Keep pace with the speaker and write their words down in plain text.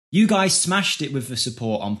You guys smashed it with the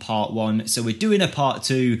support on part 1, so we're doing a part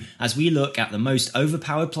 2 as we look at the most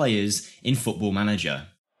overpowered players in Football Manager.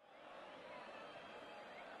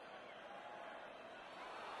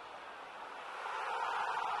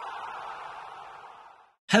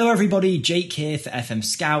 Hello everybody, Jake here for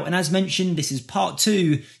FMSCOUT, and as mentioned, this is part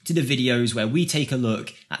 2 to the videos where we take a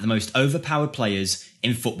look at the most overpowered players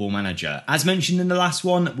in Football Manager. As mentioned in the last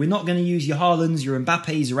one, we're not going to use your Haalands, your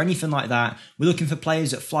Mbappes or anything like that. We're looking for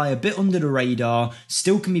players that fly a bit under the radar,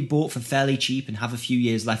 still can be bought for fairly cheap and have a few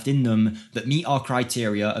years left in them, that meet our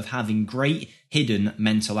criteria of having great hidden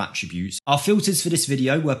mental attributes. Our filters for this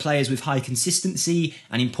video were players with high consistency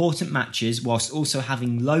and important matches whilst also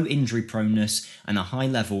having low injury proneness and a high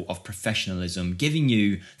level of professionalism, giving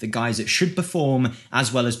you the guys that should perform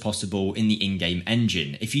as well as possible in the in-game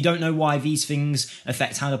engine. If you don't know why these things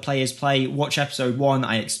affect how the players play, watch episode 1,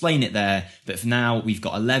 I explain it there, but for now we've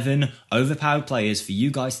got 11 overpowered players for you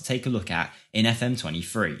guys to take a look at in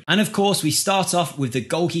FM23. And of course, we start off with the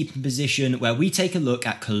goalkeeping position where we take a look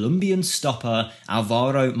at Colombian stopper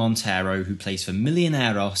Alvaro Montero, who plays for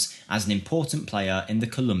Millonarios as an important player in the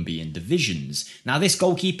Colombian divisions. Now, this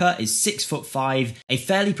goalkeeper is 6'5", a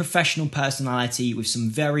fairly professional personality with some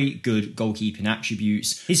very good goalkeeping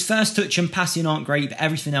attributes. His first touch and passing aren't great, but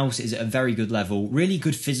everything else is at a very good level. Really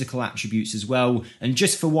good physical attributes as well. And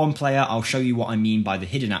just for one player, I'll show you what I mean by the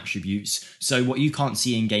hidden attributes. So what you can't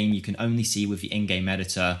see in game, you can only see with the in-game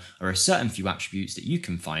editor, are a certain few attributes that you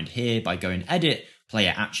can find here by going edit,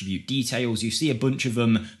 player attribute details. You see a bunch of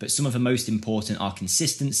them, but some of the most important are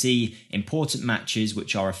consistency, important matches,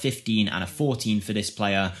 which are a 15 and a 14 for this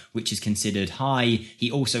player, which is considered high. He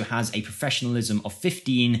also has a professionalism of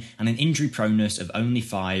 15 and an injury proneness of only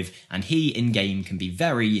 5, and he in game can be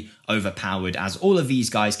very overpowered, as all of these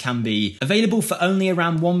guys can be. Available for only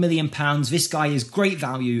around £1 million, this guy is great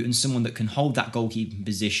value and someone that can hold that goalkeeping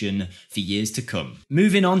position for years to come.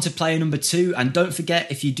 Moving on to player number 2, and don't forget,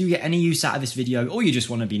 if you do get any use out of this video or you just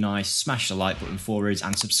want to be nice, smash the like button for us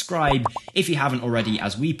and subscribe if you haven't already,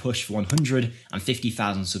 as we push for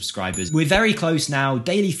 150,000 subscribers. We're very close now,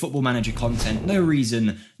 daily Football Manager content, no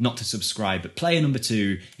reason not to subscribe. But player number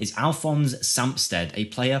 2 is Alphonse Samsted, a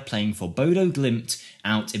player playing for Bodo Glimt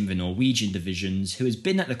out in the Norwegian divisions, who has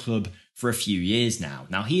been at the club for a few years now.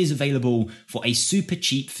 Now, he is available for a super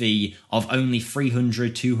cheap fee of only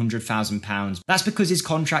 £200,000. That's because his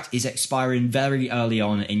contract is expiring very early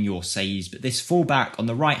on in your saves. But this fullback on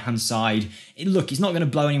the right hand side, look, he's not going to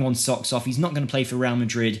blow anyone's socks off. He's not going to play for Real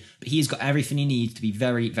Madrid, but he has got everything he needs to be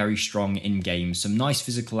very, very strong in game. Some nice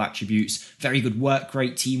physical attributes, very good work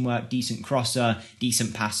rate, teamwork, decent crosser,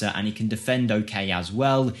 decent passer, and he can defend okay as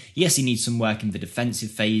well. Yes, he needs some work in the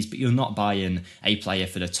defensive phase, but you're not buying a player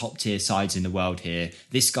for the top tier sides in the world here.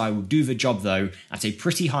 This guy will do the job though at a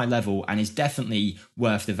pretty high level and is definitely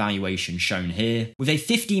worth the valuation shown here. With a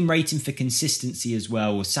 15 rating for consistency as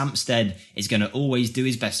well, Samsted is going to always do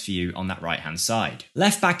his best for you on that right hand side.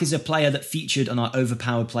 Left back is a player that featured on our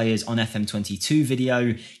overpowered players on FM22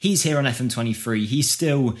 video. He's here on FM23. He's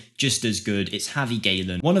still just as good. It's Javi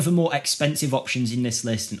Galen, one of the more expensive options in this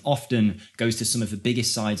list and often goes to some of the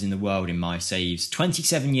biggest sides in the world in my saves.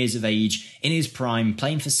 27 years of age, in his prime,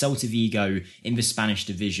 playing for Celta Vigo in the Spanish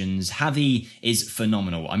divisions. Javi is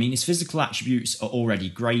phenomenal. I mean, his physical attributes are already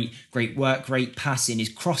great. Great work rate, passing, his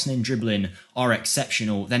crossing and dribbling are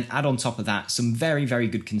exceptional. Then add on top of that some very, very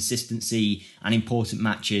good consistency and important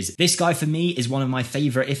matches. This guy for me is one of my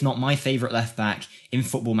favourite, if not my favourite left back in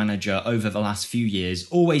Football Manager over the last few years.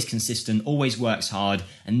 Always consistent, always works hard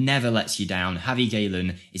and never lets you down. Javi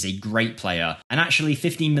Galen is a great player, and actually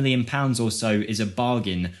 £15 million or so is a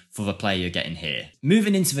bargain for the player you're getting here.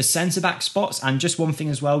 Moving into the centre-back spots, and just one thing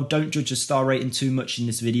as well, don't judge a star rating too much in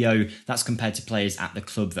this video. That's compared to players at the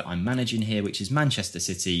club that I'm managing here, which is Manchester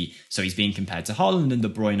City. So he's being compared to Haaland and De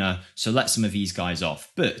Bruyne, so let some of these guys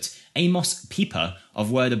off. But Amos Pieper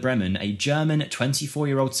of Werder Bremen, a German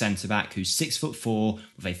 24-year-old centre-back who's 6'4",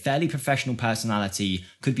 with a fairly professional personality,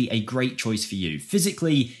 could be a great choice for you.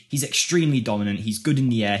 Physically, he's extremely dominant, he's good in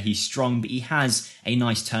the air, he's strong, but he has a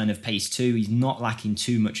nice turn of pace too. He's not lacking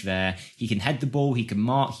too much there. He can head the ball, he can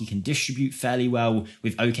mark, he can distribute fairly well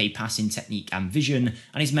with okay passing technique and vision,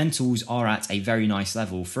 and his mentals are at a very nice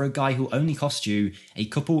level for a guy who'll only cost you a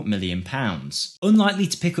couple £1 million. Unlikely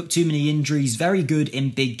to pick up too many injuries, very good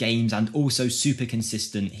in big games and also super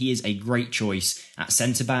consistent. He is a great choice at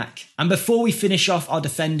centre-back. And before we finish off our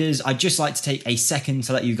defenders, I'd just like to take a second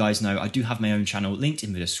to let you guys know I do have my own channel linked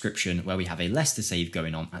in the description where we have a Leicester save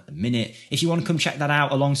going on at the minute. If you want to come check that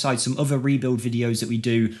out alongside some other rebuild videos that we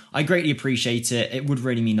do, I greatly appreciate it. It would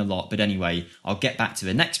really mean a lot. But anyway, I'll get back to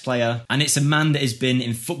the next player. And it's a man that has been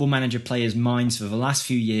in Football Manager players' minds for the last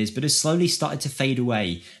few years, but has slowly started to fade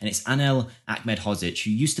away. And it's Anel Ahmedhodzic,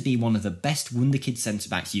 who used to be one of the best Wonderkid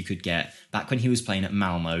centre-backs you could get back when he was playing at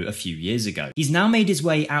Malmo a few years ago. He's now made his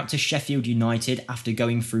way out to Sheffield United after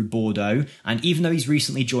going through Bordeaux, and even though he's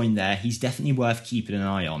recently joined there, he's definitely worth keeping an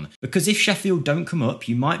eye on. Because if Sheffield don't come up,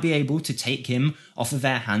 you might be able to take him off of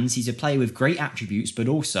their hands. He's a player with great attributes, but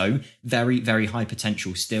also very, very high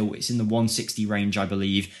potential still. It's in the 160 range, I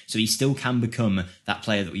believe, so he still can become that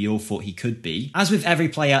player that we all thought he could be. As with every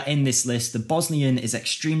player in this list, the Bosnian is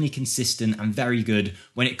extremely consistent and very good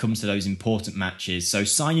when it comes to those important matches, so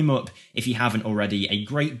sign him up if you haven't already. A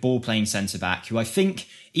great ball-playing centre-back who I think,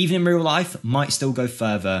 even in real life, might still go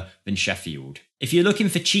further than Sheffield. If you're looking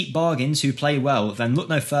for cheap bargains who play well, then look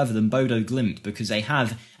no further than Bodo Glimt, because they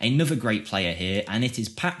have another great player here, and it is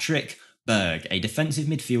Patrick Berg, a defensive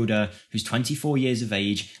midfielder who's 24 years of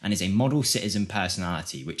age and is a model citizen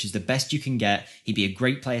personality, which is the best you can get. He'd be a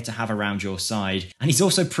great player to have around your side, and he's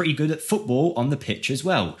also pretty good at football on the pitch as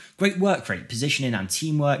well. Great work rate, positioning and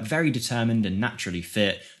teamwork, very determined and naturally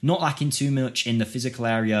fit, not lacking too much in the physical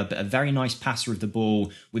area, but a very nice passer of the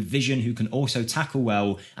ball with vision who can also tackle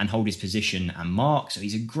well and hold his position and mark. So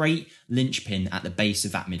he's a great linchpin at the base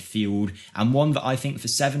of that midfield, and one that I think for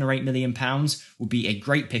 £7 or £8 million would be a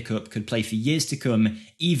great pickup, could play for years to come,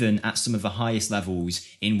 even at some of the highest levels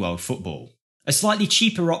in world football. A slightly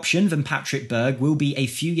cheaper option than Patrick Berg will be a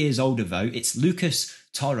few years older though. It's Lucas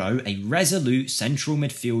Toro, a resolute central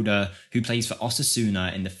midfielder who plays for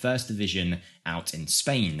Osasuna in the first division out in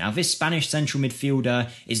Spain. Now, this Spanish central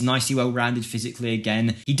midfielder is nicely well-rounded physically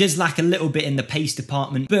again. He does lack a little bit in the pace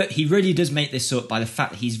department, but he really does make this up by the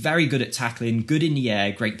fact that he's very good at tackling, good in the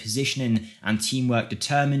air, great positioning and teamwork,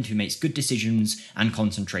 determined, who makes good decisions and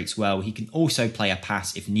concentrates well. He can also play a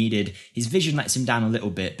pass if needed. His vision lets him down a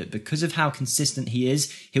little bit, but because of how consistent he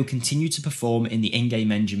is, he'll continue to perform in the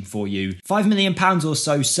in-game engine for you. £5 million or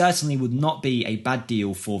so certainly would not be a bad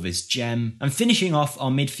deal for this gem. And finishing off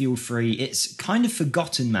our midfield three, it's kind of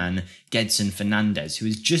forgotten man Gedson Fernandez, who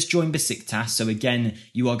has just joined Besiktas, so again,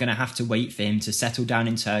 you are going to have to wait for him to settle down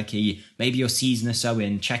in Turkey, maybe your season or so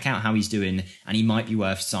in, check out how he's doing, and he might be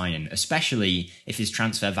worth signing, especially if his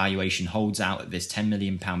transfer valuation holds out at this £10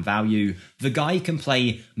 million value. The guy can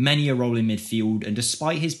play many a role in midfield, and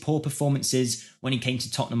despite his poor performances when he came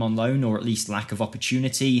to Tottenham on loan, or at least lack of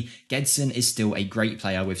opportunity, Gedson is still a great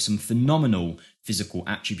player with some phenomenal physical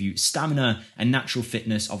attributes, stamina and natural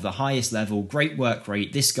fitness of the highest level, great work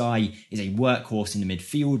rate. This guy is a workhorse in the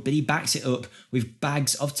midfield, but he backs it up with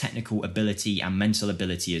bags of technical ability and mental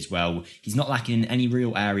ability as well. He's not lacking in any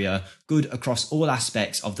real area, good across all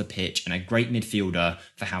aspects of the pitch, and a great midfielder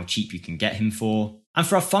for how cheap you can get him for. And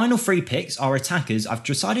for our final three picks, our attackers, I've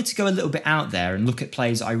decided to go a little bit out there and look at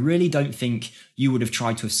players I really don't think you would have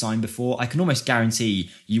tried to have signed before. I can almost guarantee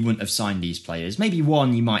you wouldn't have signed these players. Maybe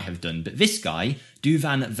one you might have done, but this guy,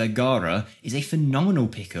 Duvan Vergara, is a phenomenal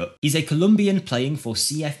pickup. He's a Colombian playing for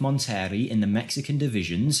CF Monterrey in the Mexican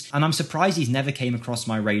divisions, and I'm surprised he's never came across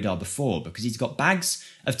my radar before because he's got bags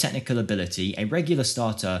of technical ability, a regular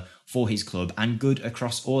starter for his club, and good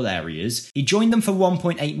across all areas. He joined them for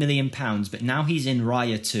 £1.8 million, but now he's in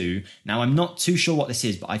Raya 2. Now, I'm not too sure what this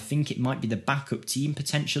is, but I think it might be the backup team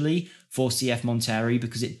potentially for CF Monterrey,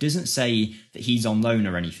 because it doesn't say that he's on loan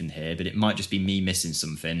or anything here, but it might just be me missing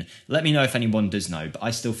something. Let me know if anyone does know, but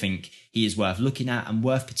I still think he is worth looking at and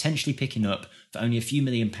worth potentially picking up. For only a few £1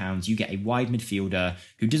 million, you get a wide midfielder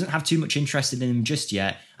who doesn't have too much interest in him just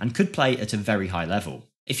yet and could play at a very high level.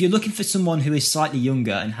 If you're looking for someone who is slightly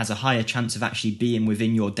younger and has a higher chance of actually being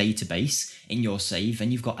within your database, in your save,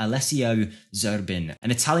 then you've got Alessio Zerbin,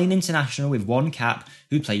 an Italian international with one cap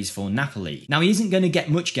who plays for Napoli. Now, he isn't going to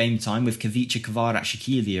get much game time with Kavica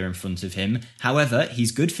Kvaratskhelia in front of him. However,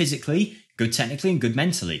 he's good physically, good technically and good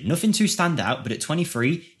mentally. Nothing too stand out, but at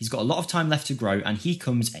 23, he's got a lot of time left to grow, and he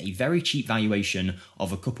comes at a very cheap valuation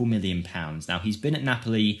of a couple £1 million. Now, he's been at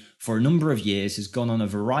Napoli for a number of years, has gone on a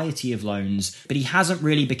variety of loans, but he hasn't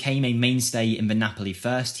really became a mainstay in the Napoli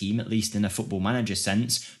first team, at least in a Football Manager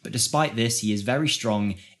sense. But despite this, he is very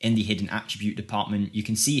strong in the hidden attribute department. You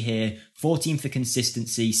can see here, 14 for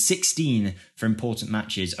consistency, 16 for important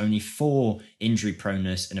matches, only 4 injury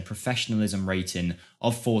proneness, and a professionalism rating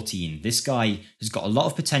of 14. This guy has got a lot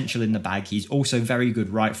of potential in the bag. He's also very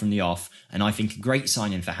good right from the off, and I think a great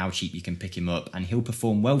signing for how cheap you can pick him up, and he'll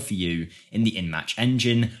perform well for you in the in-match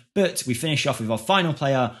engine. But we finish off with our final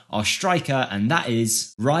player, our striker, and that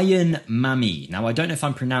is Ryan Mami. Now, I don't know if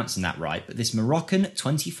I'm pronouncing that right, but this Moroccan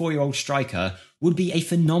 24-year-old striker would be a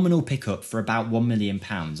phenomenal pickup for about £1 million.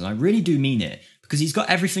 And I really do mean it, because he's got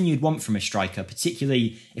everything you'd want from a striker,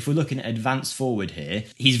 particularly if we're looking at advanced forward here.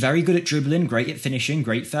 He's very good at dribbling, great at finishing,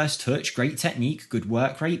 great first touch, great technique, good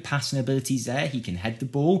work rate, passing abilities there. He can head the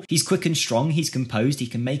ball. He's quick and strong. He's composed. He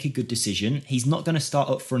can make a good decision. He's not going to start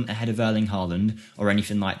up front ahead of Erling Haaland or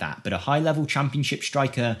anything like that, but a high-level championship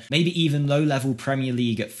striker, maybe even low-level Premier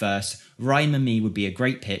League at first, Ryan Mami would be a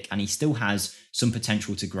great pick, and he still has some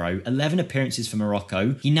potential to grow. 11 appearances for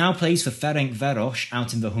Morocco. He now plays for Ferencváros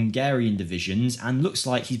out in the Hungarian divisions and looks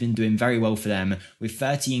like he's been doing very well for them with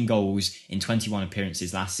 13 goals in 21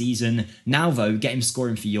 appearances last season. Now though, get him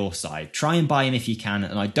scoring for your side. Try and buy him if you can,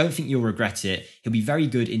 and I don't think you'll regret it. He'll be very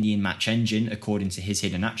good in the in-match engine according to his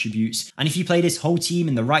hidden attributes, and if you play this whole team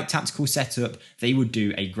in the right tactical setup, they would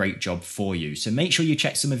do a great job for you. So make sure you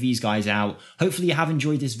check some of these guys out. Hopefully you have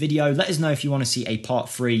enjoyed this video. Let us know if you want to see a part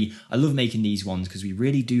 3. I love making these ones because we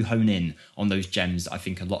really do hone in on those gems that I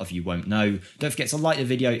think a lot of you won't know. Don't forget to like the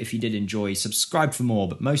video if you did enjoy, subscribe for more,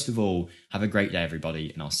 but most of all, have a great day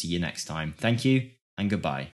everybody, and I'll see you next time. Thank you and goodbye.